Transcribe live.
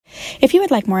If you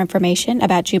would like more information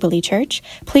about Jubilee Church,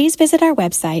 please visit our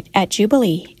website at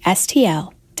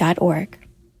jubileestl.org.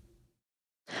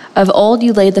 Of old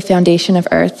you laid the foundation of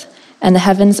earth, and the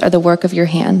heavens are the work of your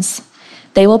hands.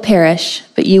 They will perish,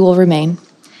 but you will remain.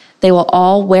 They will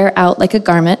all wear out like a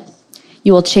garment.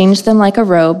 You will change them like a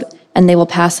robe, and they will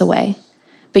pass away.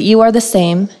 But you are the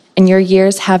same, and your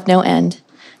years have no end.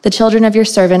 The children of your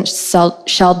servants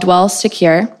shall dwell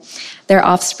secure. Their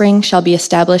offspring shall be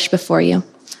established before you.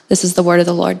 This is the word of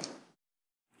the Lord.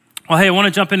 Well, hey, I want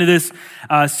to jump into this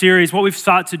series. What we've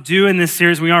sought to do in this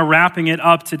series, we are wrapping it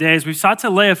up today, is we've sought to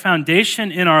lay a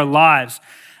foundation in our lives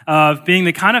of being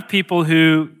the kind of people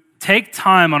who take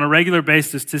time on a regular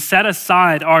basis to set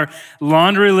aside our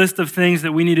laundry list of things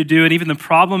that we need to do and even the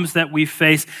problems that we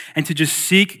face, and to just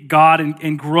seek God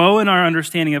and grow in our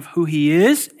understanding of who he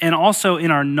is and also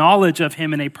in our knowledge of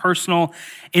him in a personal,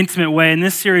 intimate way. In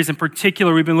this series in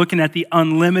particular, we've been looking at the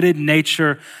unlimited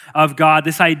nature of God,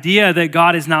 this idea that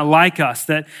God is not like us,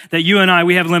 that you and I,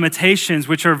 we have limitations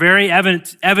which are very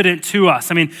evident to us.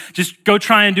 I mean, just go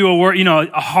try and do a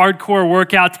hardcore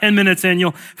workout, 10 minutes in,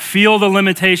 you'll feel the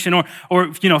limitation,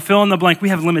 or fill in the blank. We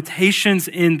have limitations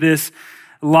in this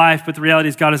life, but the reality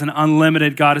is God is an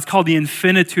unlimited God. It's called the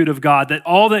infinitude of God, that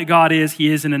all that God is, he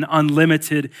is in an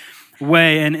unlimited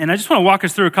way. And I just want to walk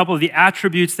us through a couple of the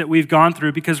attributes that we've gone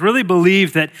through, because really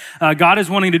believe that God is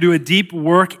wanting to do a deep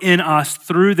work in us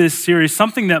through this series,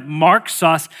 something that marks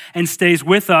us and stays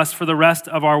with us for the rest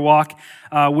of our walk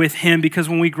with him. Because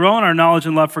when we grow in our knowledge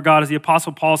and love for God, as the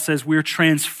Apostle Paul says, we're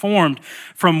transformed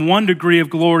from one degree of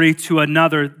glory to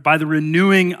another by the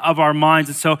renewing of our minds.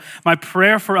 And so my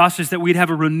prayer for us is that we'd have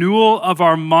a renewal of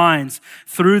our minds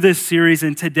through this series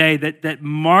and today that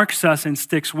marks us and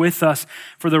sticks with us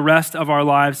for the rest of our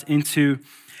lives into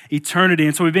eternity.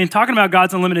 And so we've been talking about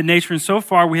God's unlimited nature, and so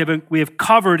far we have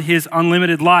covered his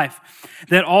unlimited life,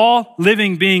 that all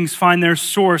living beings find their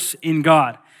source in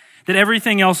God, that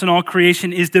everything else in all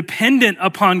creation is dependent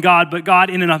upon God, but God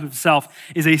in and of himself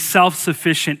is a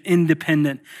self-sufficient,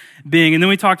 independent being. And then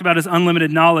we talked about his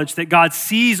unlimited knowledge, that God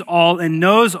sees all and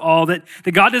knows all, that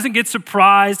God doesn't get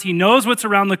surprised. He knows what's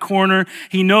around the corner.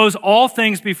 He knows all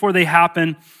things before they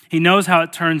happen. He knows how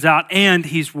it turns out, and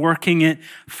he's working it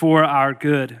for our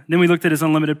good. Then we looked at his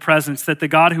unlimited presence, that the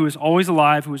God who is always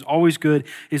alive, who is always good,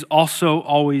 is also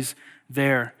always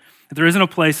there. There isn't a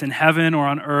place in heaven or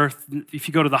on earth, if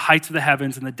you go to the heights of the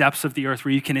heavens and the depths of the earth,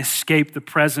 where you can escape the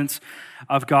presence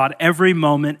of God. Every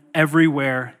moment,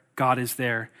 everywhere, God is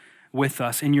there with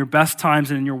us. In your best times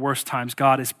and in your worst times,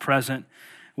 God is present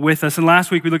with us. And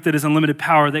last week we looked at his unlimited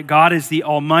power, that God is the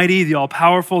almighty, the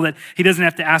all-powerful, that he doesn't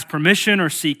have to ask permission or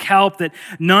seek help, that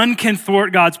none can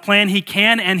thwart God's plan. He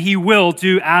can and he will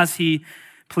do as he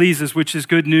pleases, which is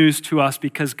good news to us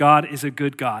because God is a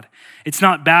good God. It's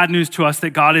not bad news to us that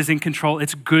God is in control.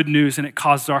 It's good news, and it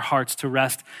causes our hearts to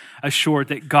rest assured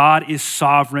that God is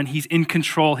sovereign. He's in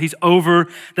control. He's over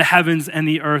the heavens and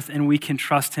the earth, and we can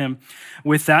trust him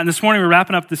with that. And this morning, we're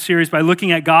wrapping up the series by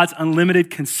looking at God's unlimited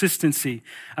consistency.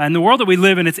 In the world that we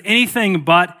live in, it's anything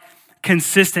but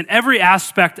consistent. Every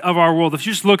aspect of our world, if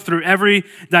you just look through every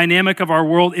dynamic of our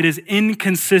world, it is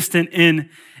inconsistent in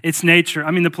its nature.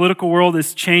 I mean, the political world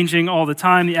is changing all the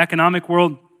time. The economic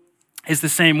world is the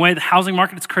same way. The housing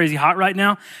market is crazy hot right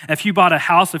now. If you bought a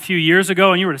house a few years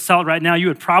ago and you were to sell it right now, you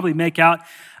would probably make out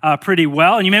pretty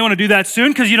well. And you may want to do that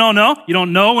soon because you don't know. You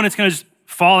don't know when it's going to just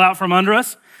fall out from under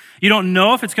us. You don't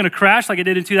know if it's going to crash like it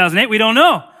did in 2008. We don't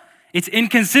know. It's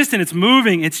inconsistent. It's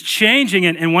moving. It's changing.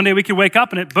 And one day we could wake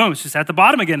up and boom, it's just at the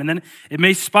bottom again. And then it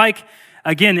may spike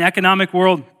again. The economic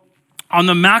world on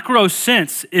the macro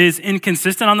sense is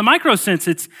inconsistent. On the micro sense,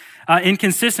 it's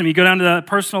inconsistent. You go down to the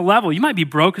personal level. You might be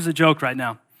broke as a joke right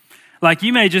now. Like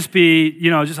you may just be,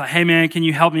 just like, hey man, can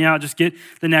you help me out? Just get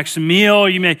the next meal.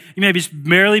 You may just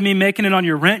barely be making it on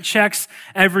your rent checks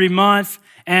every month.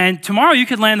 And tomorrow you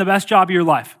could land the best job of your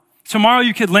life. Tomorrow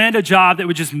you could land a job that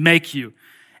would just make you.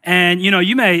 And,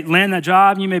 you may land that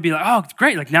job and you may be like, oh,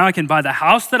 great. Like now I can buy the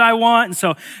house that I want. And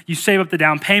so you save up the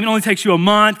down payment. It only takes you a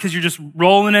month because you're just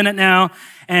rolling in it now.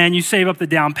 And you save up the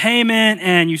down payment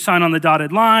and you sign on the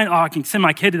dotted line. Oh, I can send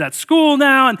my kid to that school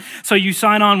now. And so you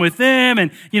sign on with them and,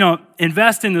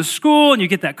 invest in the school and you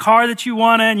get that car that you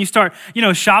wanted and you start,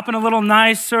 shopping a little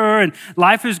nicer and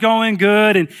life is going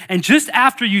good. And just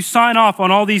after you sign off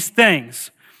on all these things,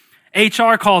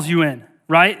 HR calls you in.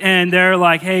 Right? And they're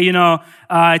like, hey,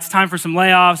 it's time for some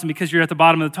layoffs. And because you're at the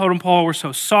bottom of the totem pole, we're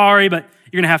so sorry, but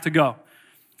you're going to have to go.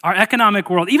 Our economic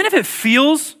world, even if it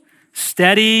feels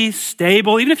steady,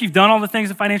 stable, even if you've done all the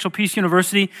things at Financial Peace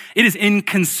University, it is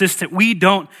inconsistent. We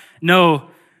don't know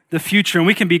the future, and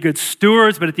we can be good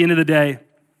stewards, but at the end of the day,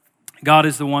 God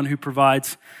is the one who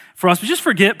provides for us. But just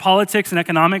forget politics and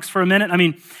economics for a minute. I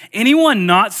mean, anyone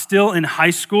not still in high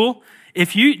school,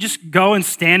 if you just go and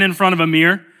stand in front of a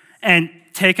mirror and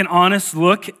take an honest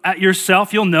look at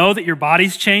yourself, you'll know that your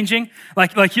body's changing.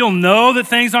 Like you'll know that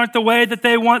things aren't the way that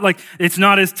they want. Like it's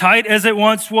not as tight as it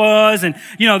once was. And,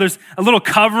 there's a little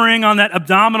covering on that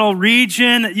abdominal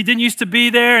region that you didn't used to be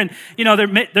there. And,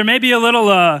 there may be a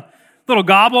little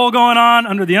gobble going on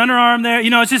under the underarm there.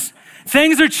 It's just,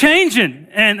 things are changing.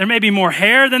 And there may be more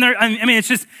hair than there. It's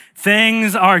just,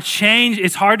 things are changing.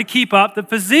 It's hard to keep up the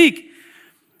physique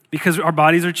because our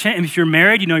bodies are changing. If you're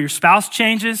married, your spouse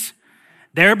changes.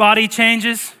 Their body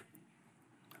changes.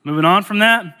 Moving on from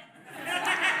that.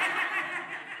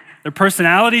 Their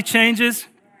personality changes.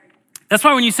 That's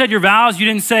why when you said your vows, you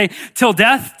didn't say, till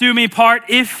death do me part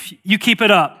if you keep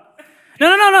it up.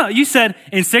 No. You said,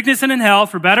 in sickness and in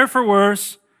health, for better, for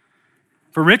worse,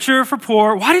 for richer, for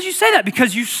poor. Why did you say that?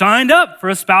 Because you signed up for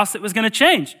a spouse that was going to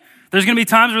change. There's going to be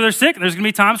times where they're sick. There's going to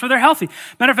be times where they're healthy.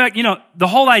 Matter of fact, the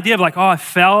whole idea of I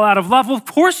fell out of love. Well, of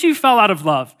course you fell out of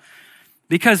love.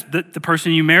 Because the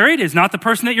person you married is not the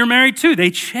person that you're married to.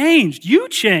 They changed. You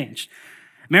changed.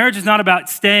 Marriage is not about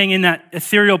staying in that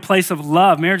ethereal place of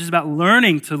love. Marriage is about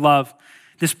learning to love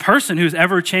this person who's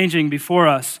ever changing before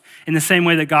us in the same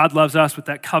way that God loves us with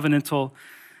that covenantal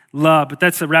love. But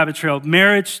that's a rabbit trail.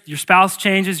 Marriage, your spouse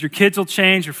changes, your kids will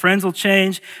change, your friends will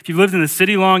change. If you've lived in the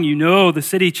city long, the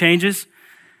city changes.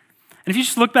 And if you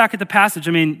just look back at the passage,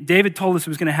 David told us it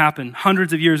was going to happen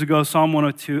hundreds of years ago, Psalm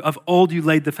 102, of old you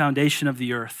laid the foundation of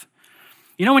the earth.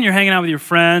 When you're hanging out with your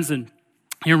friends and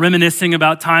you're reminiscing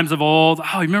about times of old,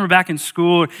 you remember back in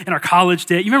school, or in our college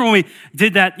day, you remember when we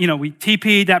did that, we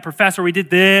TP'd that professor, we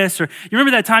did this, or you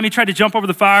remember that time he tried to jump over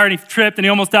the fire and he tripped and he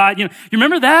almost died? You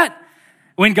remember that?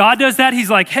 When God does that,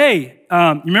 he's like, hey,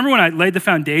 you remember when I laid the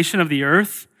foundation of the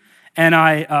earth and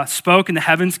I spoke and the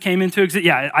heavens came into existence?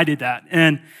 Yeah, I did that.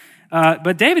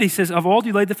 But David, he says, of old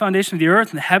you laid the foundation of the earth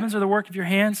and the heavens are the work of your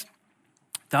hands, ...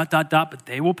 but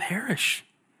they will perish.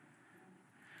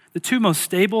 The two most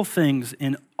stable things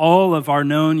in all of our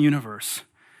known universe,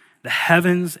 the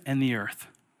heavens and the earth,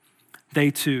 they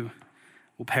too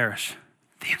will perish.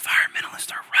 The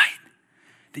environmentalists are right.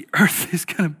 The earth is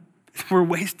we're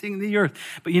wasting the earth.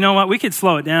 But you know what? We could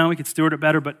slow it down. We could steward it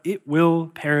better, but it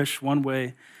will perish one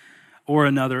way or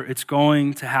another. It's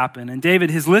going to happen. And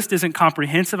David, his list isn't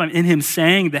comprehensive. In him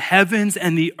saying the heavens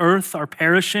and the earth are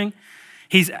perishing,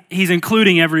 he's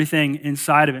including everything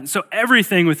inside of it. So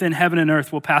everything within heaven and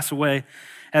earth will pass away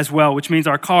as well, which means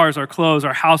our cars, our clothes,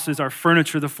 our houses, our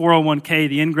furniture, the 401k,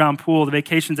 the in-ground pool, the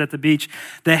vacations at the beach,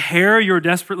 the hair you're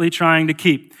desperately trying to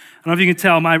keep. I don't know if you can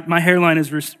tell, my hairline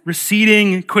is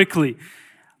receding quickly.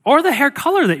 Or the hair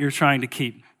color that you're trying to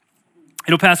keep.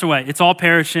 It'll pass away. It's all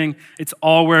perishing. It's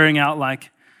all wearing out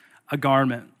like a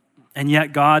garment. And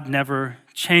yet God never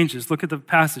changes. Look at the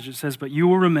passage. It says, but you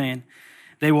will remain.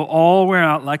 They will all wear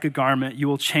out like a garment. You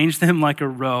will change them like a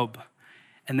robe.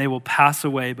 And they will pass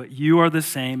away. But you are the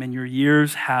same and your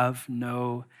years have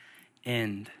no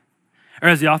end. Or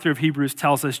as the author of Hebrews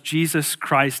tells us, Jesus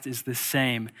Christ is the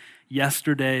same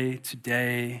yesterday,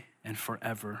 today, and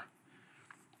forever.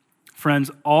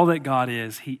 Friends, all that God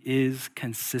is, he is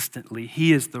consistently.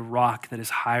 He is the rock that is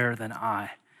higher than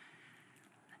I.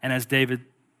 And as David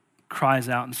cries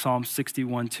out in Psalm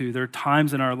 61:2, there are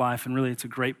times in our life, and really it's a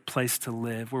great place to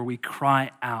live, where we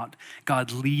cry out,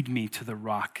 God, lead me to the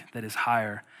rock that is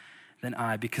higher than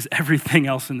I, because everything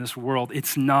else in this world,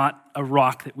 it's not a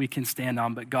rock that we can stand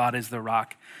on, but God is the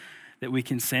rock that we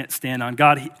can stand on.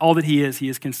 God, all that he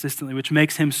is consistently, which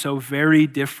makes him so very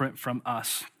different from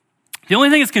us. The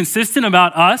only thing that's consistent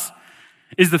about us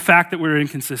is the fact that we're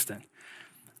inconsistent.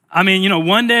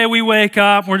 One day we wake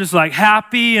up, we're just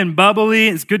happy and bubbly.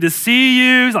 It's good to see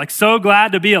you. It's so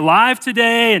glad to be alive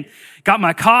today and got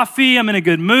my coffee. I'm in a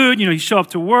good mood. You show up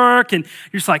to work and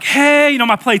you're just hey,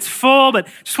 my plate's full, but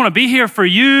just want to be here for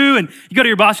you. And you go to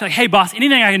your boss, you're hey boss,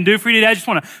 anything I can do for you today? I just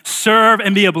want to serve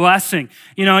and be a blessing.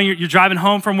 You're driving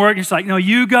home from work and you're just no,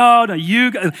 you go. No,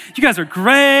 you go. You guys are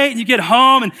great. And you get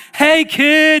home and hey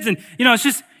kids. And it's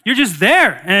just, you're just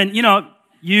there. And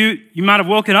you might have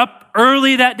woken up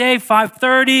early that day,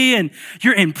 5:30, and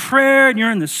you're in prayer and you're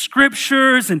in the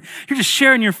scriptures and you're just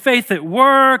sharing your faith at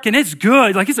work and it's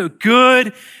good. It's a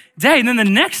good day. And then the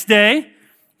next day,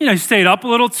 you stayed up a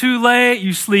little too late,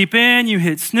 you sleep in, you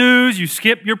hit snooze, you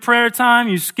skip your prayer time,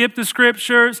 you skip the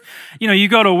scriptures, you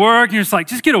go to work and you're just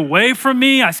just get away from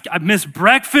me. I missed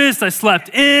breakfast, I slept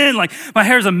in, my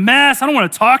hair's a mess, I don't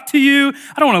want to talk to you,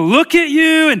 I don't want to look at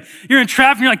you, and you're in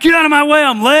traffic and you're get out of my way,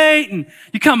 I'm late, and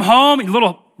you come home and your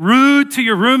little rude to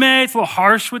your roommates, a little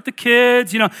harsh with the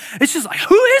kids. It's just like,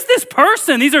 who is this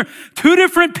person? These are two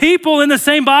different people in the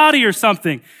same body or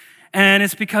something. And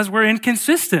it's because we're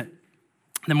inconsistent.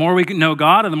 The more we know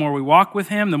God and the more we walk with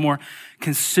him, the more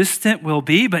consistent we'll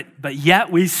be. But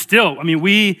yet we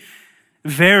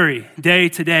vary day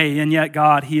to day. And yet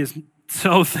God, he is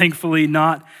so thankfully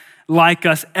not like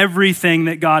us. Everything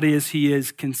that God is, he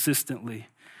is consistently.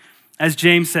 As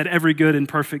James said, every good and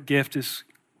perfect gift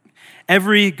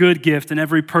every good gift and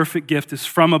every perfect gift is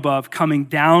from above, coming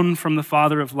down from the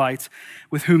Father of lights,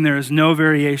 with whom there is no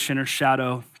variation or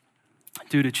shadow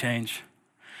due to change.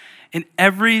 In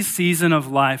every season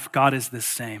of life, God is the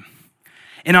same.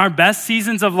 In our best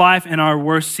seasons of life and our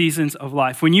worst seasons of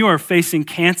life, when you are facing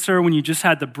cancer, when you just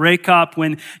had the breakup,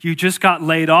 when you just got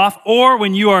laid off, or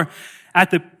when you are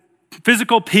at the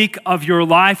physical peak of your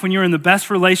life, when you're in the best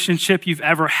relationship you've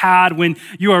ever had, when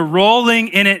you are rolling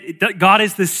in it, God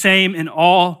is the same in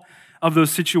all of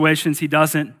those situations. He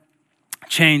doesn't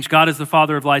change. God is the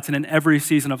Father of lights, and in every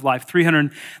season of life, the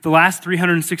last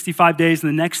 365 days and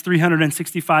the next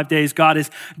 365 days, God is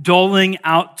doling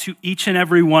out to each and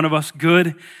every one of us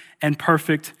good and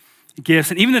perfect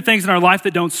gifts. And even the things in our life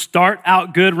that don't start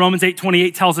out good, Romans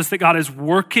 8:28 tells us that God is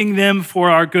working them for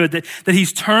our good, that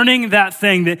he's turning that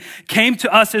thing that came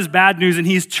to us as bad news, and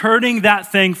he's turning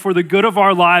that thing for the good of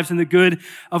our lives and the good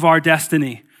of our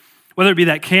destiny. Whether it be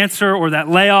that cancer or that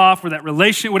layoff or that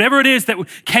relationship, whatever it is that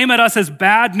came at us as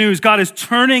bad news, God is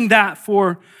turning that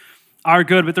for our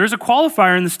good. But there's a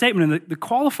qualifier in the statement, and the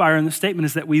qualifier in the statement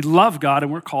is that we love God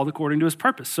and we're called according to his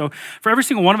purpose. So for every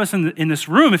single one of us in this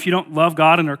room, if you don't love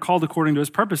God and are called according to his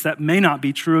purpose, that may not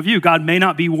be true of you. God may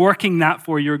not be working that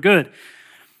for your good.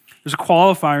 There's a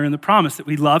qualifier in the promise that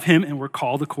we love him and we're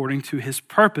called according to his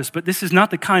purpose. But this is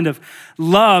not the kind of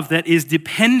love that is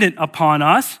dependent upon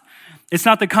us. It's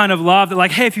not the kind of love that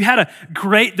like, hey, if you had a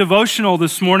great devotional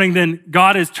this morning, then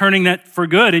God is turning that for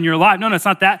good in your life. No, it's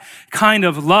not that kind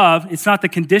of love. It's not the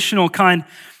conditional kind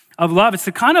of love. It's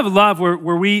the kind of love where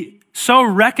we so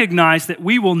recognize that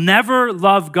we will never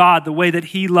love God the way that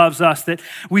he loves us, that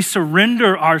we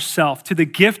surrender ourselves to the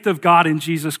gift of God in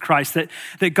Jesus Christ,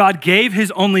 that God gave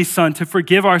his only son to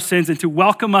forgive our sins and to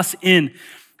welcome us in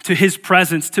to his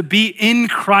presence, to be in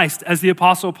Christ, as the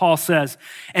Apostle Paul says.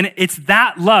 And it's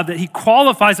that love that he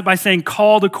qualifies it by saying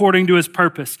called according to his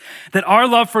purpose. That our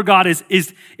love for God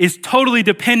is totally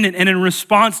dependent and in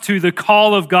response to the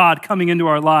call of God coming into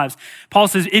our lives. Paul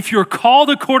says, if you're called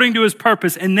according to his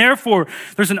purpose, and therefore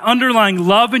there's an underlying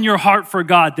love in your heart for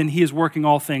God, then he is working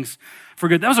all things for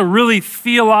good. That was a really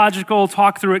theological,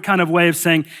 talk through it kind of way of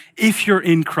saying, if you're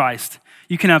in Christ,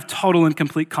 you can have total and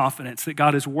complete confidence that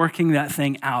God is working that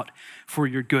thing out for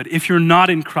your good. If you're not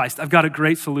in Christ, I've got a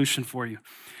great solution for you.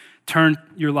 Turn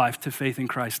your life to faith in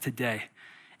Christ today,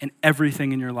 and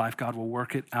everything in your life, God will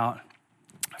work it out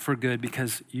for good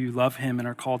because you love him and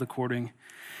are called according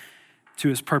to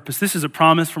his purpose. This is a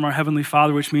promise from our Heavenly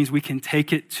Father, which means we can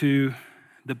take it to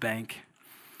the bank,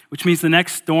 which means the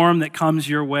next storm that comes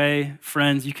your way,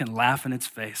 friends, you can laugh in its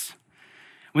face.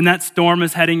 When that storm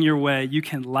is heading your way, you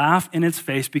can laugh in its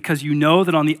face because you know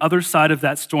that on the other side of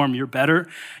that storm, you're better,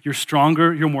 you're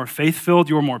stronger, you're more faith-filled,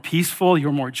 you're more peaceful,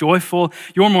 you're more joyful,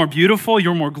 you're more beautiful,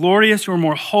 you're more glorious, you're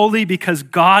more holy because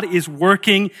God is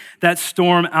working that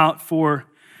storm out for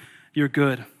your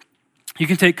good. You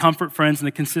can take comfort, friends, in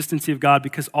the consistency of God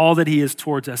because all that he is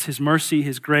towards us, his mercy,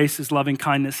 his grace, his loving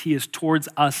kindness, he is towards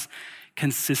us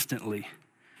consistently.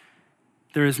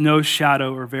 There is no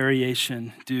shadow or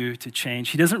variation due to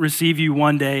change. He doesn't receive you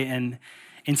one day and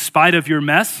in spite of your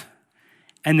mess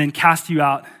and then cast you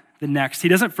out the next. He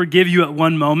doesn't forgive you at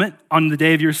one moment on the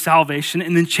day of your salvation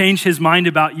and then change his mind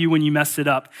about you when you messed it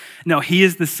up. No, he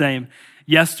is the same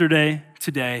yesterday,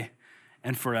 today,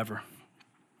 and forever.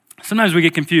 Sometimes we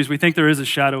get confused. We think there is a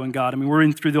shadow in God. I mean, we're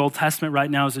in through the Old Testament right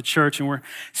now as a church and we're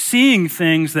seeing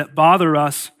things that bother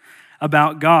us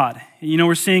about God. You know,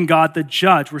 we're seeing God the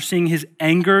judge. We're seeing his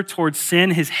anger towards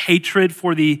sin, his hatred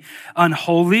for the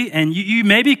unholy. And you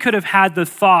maybe could have had the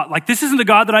thought, like, this isn't the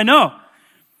God that I know.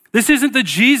 This isn't the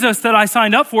Jesus that I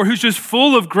signed up for, who's just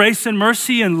full of grace and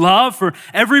mercy and love for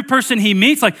every person he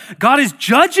meets. Like, God is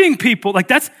judging people.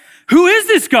 Like, who is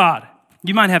this God?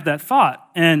 You might have that thought.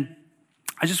 And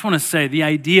I just want to say the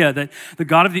idea that the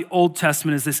God of the Old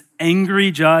Testament is this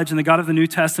angry judge and the God of the New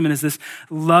Testament is this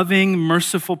loving,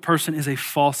 merciful person is a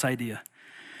false idea.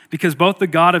 Because both the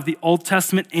God of the Old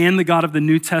Testament and the God of the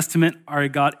New Testament are a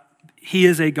God. He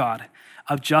is a God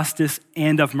of justice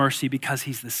and of mercy because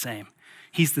he's the same.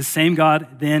 He's the same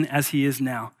God then as he is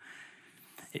now.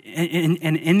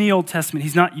 And in the Old Testament,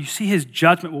 you see his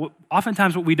judgment.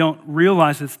 Oftentimes what we don't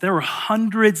realize is there were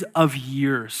hundreds of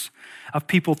years of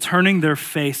people turning their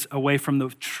face away from the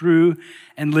true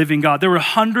and living God. There were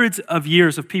hundreds of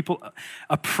years of people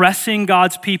oppressing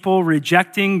God's people,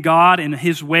 rejecting God and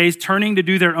his ways, turning to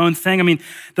do their own thing. I mean,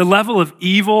 the level of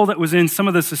evil that was in some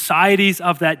of the societies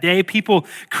of that day, people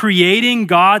creating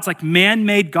gods, like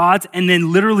man-made gods, and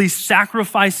then literally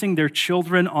sacrificing their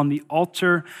children on the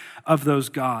altar of those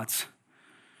gods.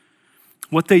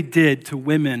 What they did to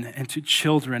women and to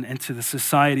children and to the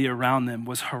society around them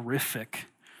was horrific.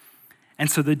 And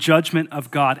so the judgment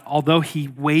of God, although he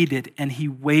waited and he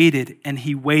waited and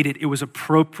he waited, it was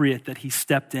appropriate that he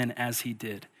stepped in as he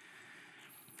did.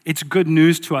 It's good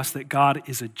news to us that God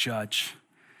is a judge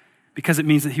because it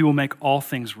means that he will make all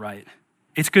things right.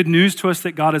 It's good news to us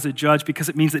that God is a judge because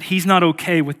it means that he's not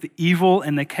okay with the evil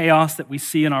and the chaos that we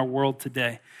see in our world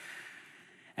today.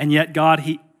 And yet God,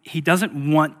 he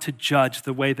doesn't want to judge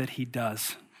the way that he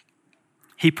does.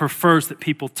 He prefers that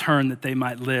people turn that they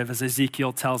might live, as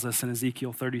Ezekiel tells us in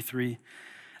Ezekiel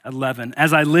 33:11.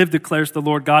 As I live, declares the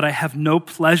Lord God, I have no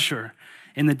pleasure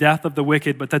in the death of the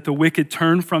wicked, but that the wicked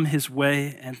turn from his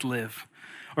way and live.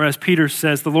 Or as Peter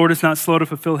says, the Lord is not slow to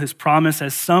fulfill his promise,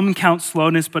 as some count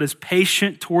slowness, but is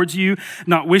patient towards you,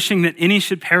 not wishing that any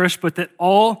should perish, but that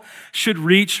all should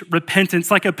reach repentance.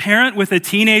 Like a parent with a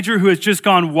teenager who has just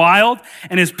gone wild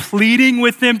and is pleading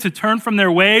with them to turn from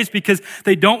their ways because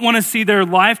they don't want to see their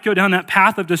life go down that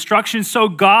path of destruction. So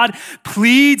God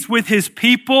pleads with his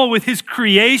people, with his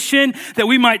creation, that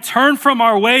we might turn from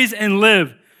our ways and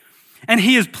live. And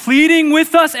he is pleading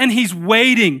with us and he's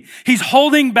waiting. He's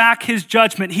holding back his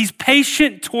judgment. He's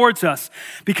patient towards us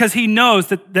because he knows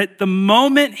that the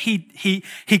moment he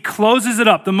closes it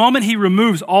up, the moment he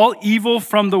removes all evil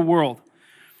from the world,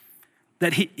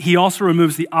 that he also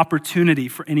removes the opportunity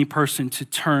for any person to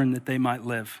turn that they might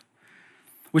live.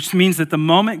 Which means that the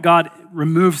moment God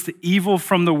removes the evil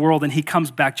from the world and he comes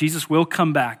back, Jesus will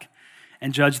come back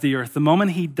and judge the earth. The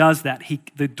moment he does that,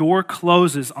 the door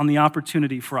closes on the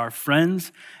opportunity for our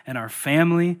friends and our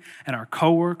family and our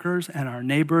coworkers and our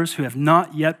neighbors who have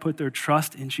not yet put their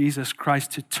trust in Jesus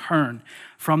Christ to turn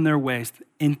from their ways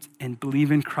and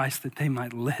believe in Christ that they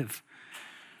might live.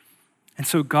 And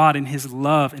so God, in his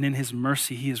love and in his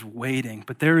mercy, he is waiting.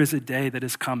 But there is a day that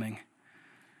is coming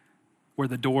where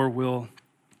the door will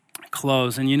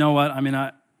close. And you know what?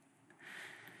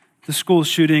 The school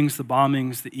shootings, the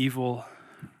bombings, the evil,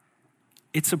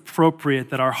 it's appropriate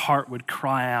that our heart would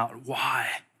cry out, why?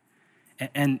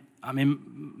 And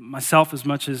myself as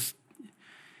much as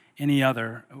any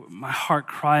other, my heart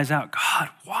cries out, God,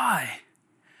 why?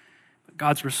 But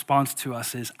God's response to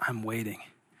us is, I'm waiting.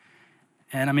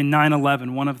 And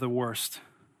 9/11, one of the worst.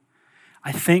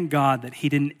 I thank God that he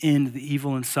didn't end the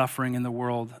evil and suffering in the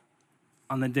world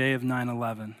on the day of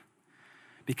 9/11.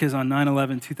 Because on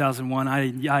 9/11/2001,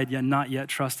 I had not yet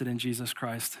trusted in Jesus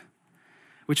Christ,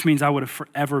 which means I would have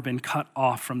forever been cut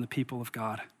off from the people of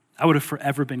God. I would have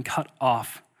forever been cut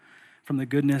off from the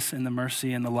goodness and the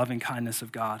mercy and the loving kindness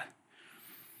of God.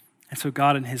 And so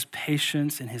God, in his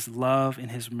patience, in his love, in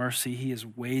his mercy, he is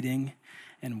waiting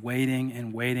and waiting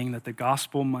and waiting that the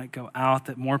gospel might go out,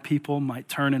 that more people might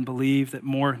turn and believe, that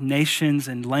more nations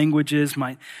and languages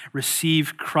might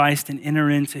receive Christ and enter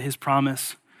into his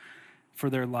promise for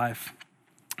their life.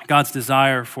 God's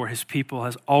desire for his people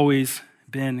has always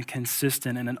been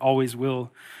consistent, and it always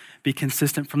will be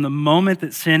consistent from the moment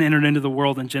that sin entered into the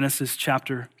world in Genesis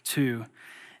chapter 2.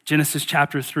 Genesis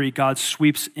chapter 3, God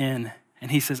sweeps in and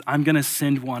he says, I'm going to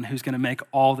send one who's going to make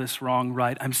all this wrong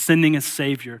right. I'm sending a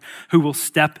savior who will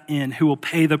step in, who will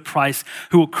pay the price,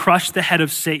 who will crush the head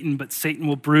of Satan, but Satan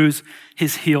will bruise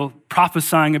his heel,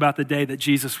 prophesying about the day that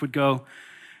Jesus would go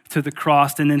to the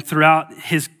cross. And then throughout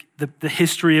the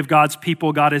history of God's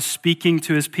people, God is speaking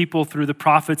to his people through the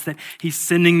prophets that he's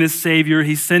sending this Savior,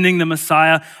 he's sending the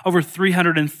Messiah, over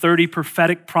 330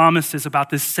 prophetic promises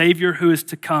about this Savior who is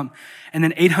to come. And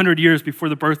then 800 years before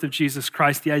the birth of Jesus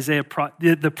Christ,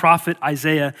 the prophet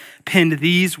Isaiah penned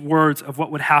these words of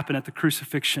what would happen at the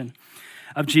crucifixion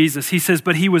of Jesus. He says,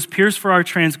 but he was pierced for our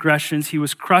transgressions, he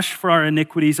was crushed for our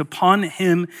iniquities. Upon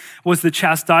him was the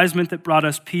chastisement that brought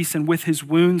us peace, and with his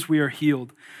wounds we are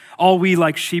healed. All we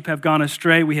like sheep have gone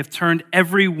astray. We have turned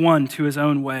every one to his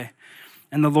own way.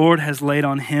 And the Lord has laid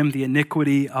on him the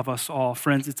iniquity of us all.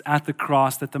 Friends, it's at the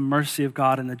cross that the mercy of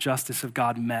God and the justice of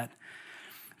God met.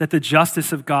 That the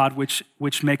justice of God, which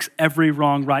makes every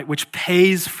wrong right, which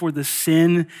pays for the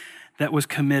sin that was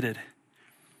committed.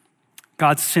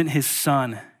 God sent his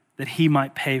son that he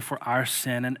might pay for our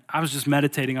sin. And I was just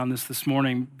meditating on this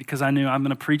morning because I knew I'm going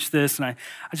to preach this, and I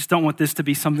just don't want this to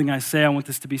be something I say. I want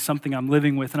this to be something I'm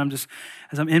living with. And I'm just,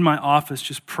 as I'm in my office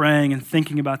just praying and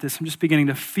thinking about this, I'm just beginning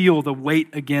to feel the weight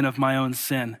again of my own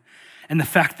sin. And the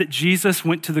fact that Jesus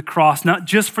went to the cross, not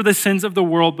just for the sins of the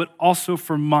world, but also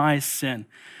for my sin.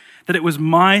 That it was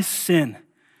my sin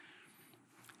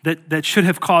that should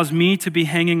have caused me to be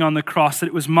hanging on the cross, that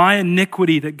it was my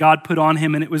iniquity that God put on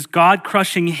him, and it was God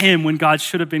crushing him when God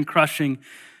should have been crushing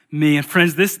me. And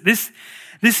friends, this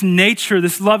nature,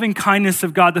 this loving kindness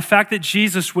of God, the fact that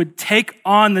Jesus would take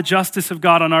on the justice of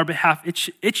God on our behalf,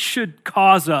 it should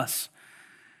cause us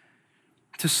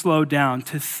to slow down,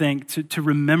 to think, to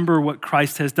remember what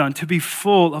Christ has done, to be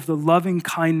full of the loving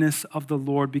kindness of the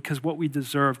Lord, because what we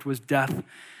deserved was death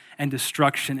and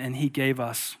destruction, and he gave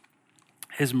us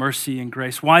his mercy and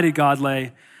grace. Why did God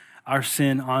lay our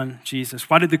sin on Jesus?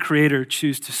 Why did the Creator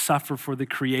choose to suffer for the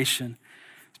creation?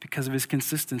 It's because of his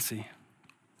consistency.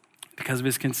 Because of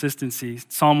his consistency.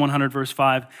 Psalm 100 verse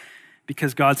 5,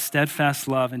 because God's steadfast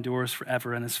love endures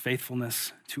forever and his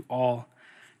faithfulness to all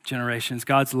generations.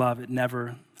 God's love, it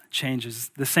never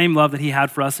changes. The same love that he had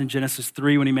for us in Genesis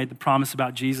 3 when he made the promise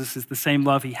about Jesus is the same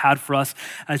love he had for us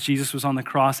as Jesus was on the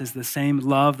cross, is the same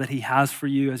love that he has for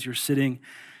you as you're sitting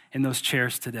in those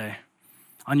chairs today.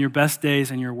 On your best days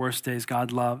and your worst days,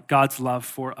 God's love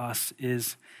for us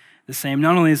is the same.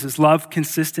 Not only is his love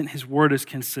consistent, his word is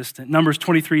consistent. Numbers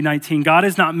 23:19, God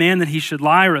is not man that he should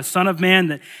lie, or a son of man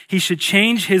that he should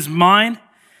change his mind.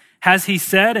 Has he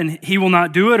said and he will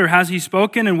not do it, or has he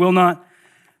spoken and will not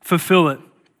fulfill it?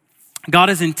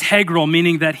 God is integral,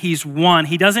 meaning that he's one.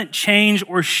 He doesn't change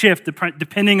or shift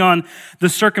depending on the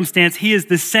circumstance. He is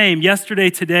the same yesterday,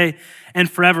 today, and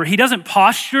forever. He doesn't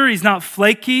posture. He's not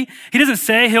flaky. He doesn't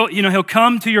say he'll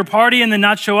come to your party and then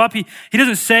not show up. He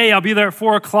doesn't say I'll be there at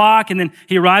 4:00 and then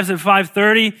he arrives at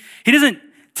 5:30. He doesn't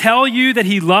tell you that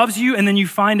he loves you and then you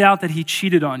find out that he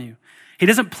cheated on you. He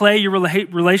doesn't play your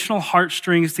relational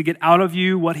heartstrings to get out of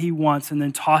you what he wants and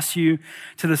then toss you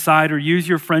to the side or use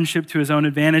your friendship to his own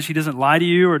advantage. He doesn't lie to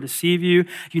you or deceive you.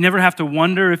 You never have to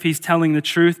wonder if he's telling the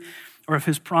truth or if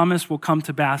his promise will come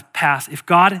to pass. If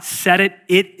God said it,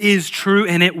 it is true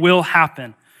and it will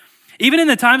happen. Even in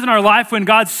the times in our life when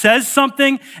God says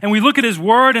something and we look at his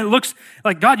word and it looks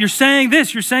like, God, you're saying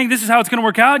this is how it's going to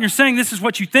work out, and you're saying this is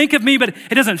what you think of me, but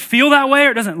it doesn't feel that way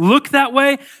or it doesn't look that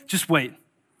way, just wait.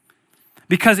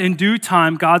 Because in due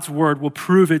time, God's word will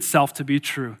prove itself to be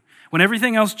true. When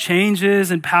everything else changes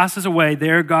and passes away,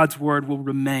 there God's word will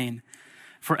remain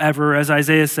forever. As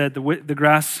Isaiah said, the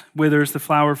grass withers, the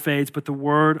flower fades, but the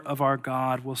word of our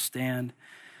God will stand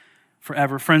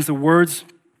forever. Friends, the words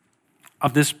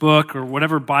of this book or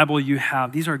whatever Bible you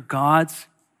have, these are God's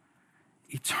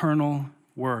eternal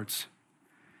words.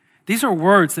 These are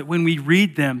words that when we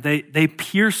read them, they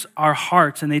pierce our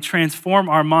hearts and they transform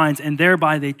our minds, and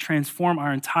thereby they transform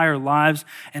our entire lives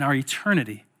and our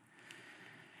eternity.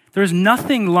 There's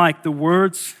nothing like the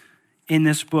words in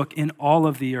this book in all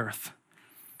of the earth.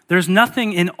 There's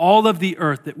nothing in all of the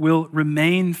earth that will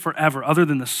remain forever other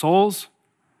than the souls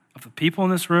of the people in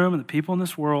this room and the people in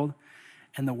this world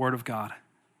and the word of God.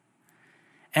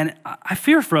 And I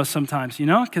fear for us sometimes,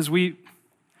 because we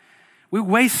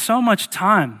waste so much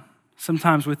time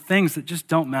sometimes with things that just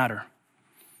don't matter.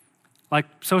 Like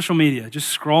social media,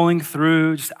 just scrolling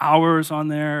through, just hours on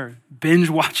there, or binge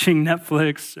watching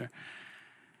Netflix, or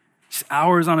just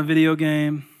hours on a video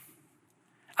game.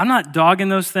 I'm not dogging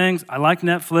those things. I like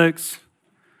Netflix.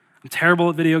 I'm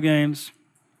terrible at video games.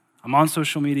 I'm on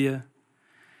social media.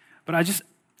 But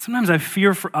sometimes I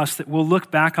fear for us that we'll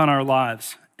look back on our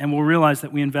lives and we'll realize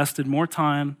that we invested more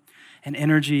time and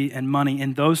energy and money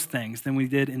in those things than we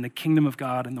did in the kingdom of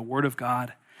God and the word of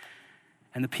God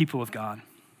and the people of God.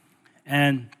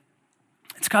 And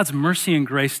it's God's mercy and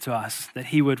grace to us that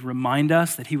he would remind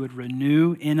us, that he would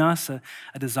renew in us a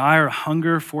desire, a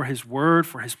hunger for his word,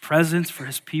 for his presence, for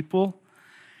his people,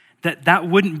 that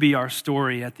wouldn't be our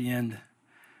story at the end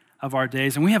of our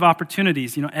days. And we have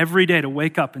opportunities, every day to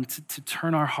wake up and to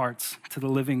turn our hearts to the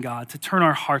living God, to turn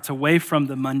our hearts away from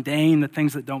the mundane, the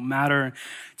things that don't matter,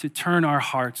 to turn our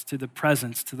hearts to the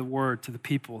presence, to the word, to the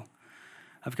people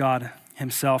of God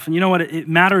himself. And you know what? It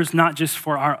matters not just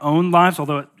for our own lives,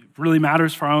 although it really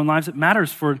matters for our own lives. It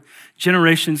matters for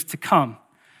generations to come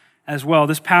as well.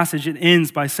 This passage, it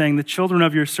ends by saying, the children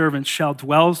of your servants shall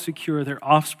dwell secure, their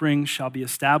offspring shall be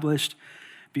established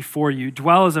before you.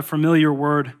 Dwell is a familiar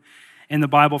word in the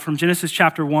Bible from Genesis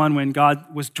chapter 1, when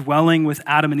God was dwelling with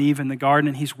Adam and Eve in the garden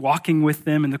and he's walking with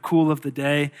them in the cool of the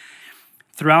day.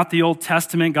 Throughout the Old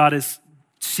Testament, God is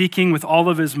seeking with all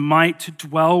of his might to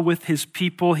dwell with his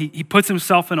people. He puts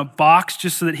himself in a box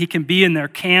just so that he can be in their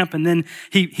camp. And then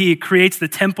he creates the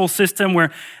temple system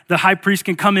where the high priest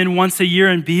can come in once a year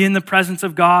and be in the presence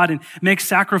of God and make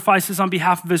sacrifices on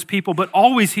behalf of his people. But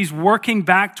always he's working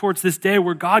back towards this day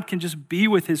where God can just be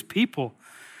with his people.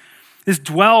 This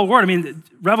dwell word, I mean,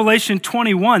 Revelation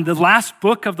 21, the last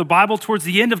book of the Bible, towards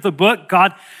the end of the book,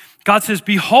 God says,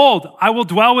 behold, I will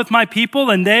dwell with my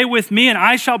people and they with me, and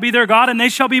I shall be their God and they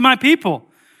shall be my people.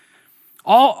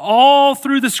 All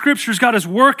through the scriptures, God is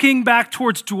working back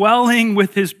towards dwelling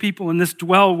with his people in this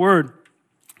dwell word.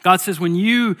 God says, when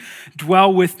you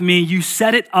dwell with me, you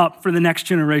set it up for the next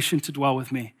generation to dwell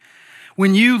with me.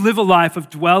 When you live a life of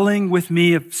dwelling with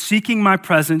me, of seeking my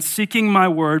presence, seeking my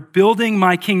word, building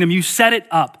my kingdom, you set it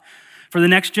up for the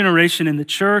next generation in the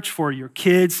church, for your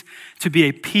kids, to be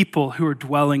a people who are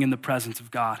dwelling in the presence of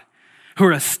God, who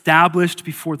are established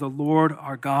before the Lord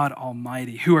our God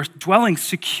Almighty, who are dwelling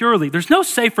securely. There's no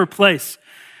safer place.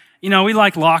 You know, we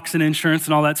like locks and insurance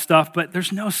and all that stuff, but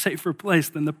there's no safer place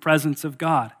than the presence of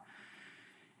God.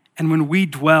 And when we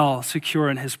dwell secure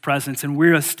in his presence and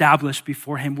we're established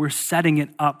before him, we're setting it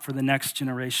up for the next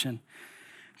generation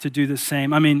to do the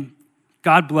same. I mean,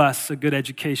 God bless a good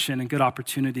education and good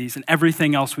opportunities and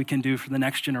everything else we can do for the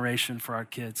next generation for our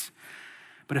kids.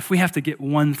 But if we have to get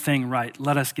one thing right,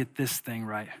 let us get this thing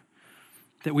right.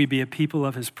 That we be a people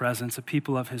of his presence, a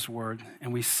people of his word,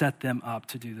 and we set them up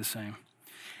to do the same.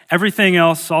 Everything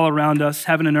else all around us,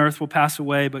 heaven and earth will pass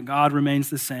away, but God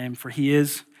remains the same, for he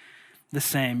is the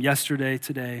same yesterday,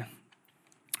 today,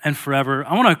 and forever.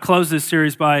 I want to close this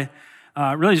series by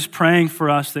really just praying for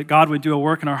us that God would do a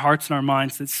work in our hearts and our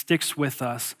minds that sticks with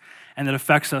us and that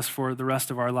affects us for the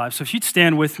rest of our lives. So if you'd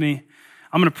stand with me,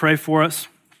 I'm going to pray for us.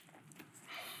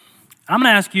 I'm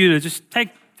going to ask you to just take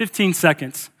 15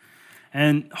 seconds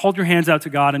and hold your hands out to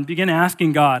God and begin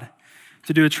asking God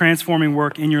to do a transforming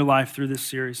work in your life through this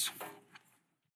series.